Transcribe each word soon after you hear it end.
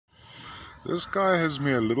This guy has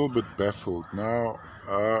me a little bit baffled. Now,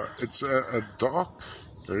 it's a dark,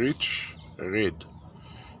 rich red.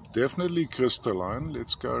 Definitely crystalline.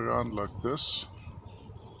 Let's go around like this.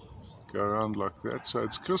 Go around like that. So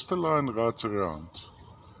it's crystalline right around.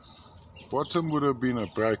 Bottom would have been a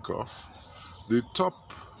break off. The top,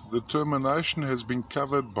 the termination has been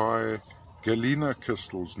covered by galena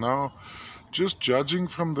crystals. Now, just judging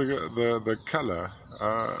from the color,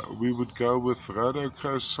 we would go with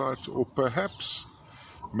rhodochrosite or perhaps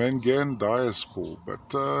mangan diaspore, but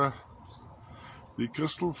the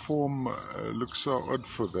crystal form looks so odd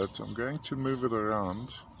for that. I'm going to move it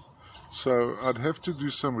around. So I'd have to do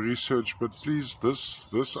some research, but please, this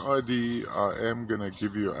ID I am going to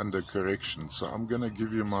give you under correction. So I'm going to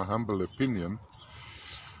give you my humble opinion,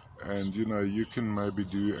 and you can maybe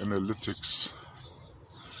do analytics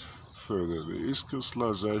further. There is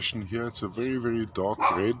crystallization here. It's a very, very dark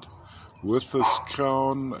red with this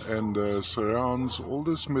crown and surrounds. All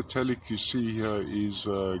this metallic you see here is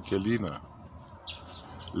galena,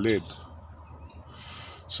 lead.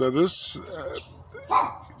 So this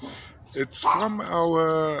it's from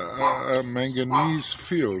our manganese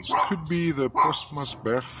fields. Could be the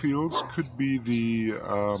Postmasberg fields, could be the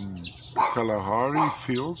Kalahari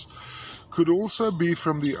fields, could also be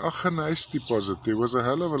from the Aggeneys deposit. There was a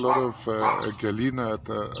hell of a lot of galena at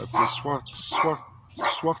the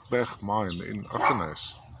Swartberg mine in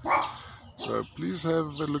Aggeneys. So please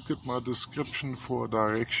have a look at my description for a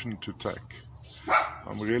direction to take.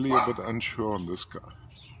 I'm really a bit unsure on this guy.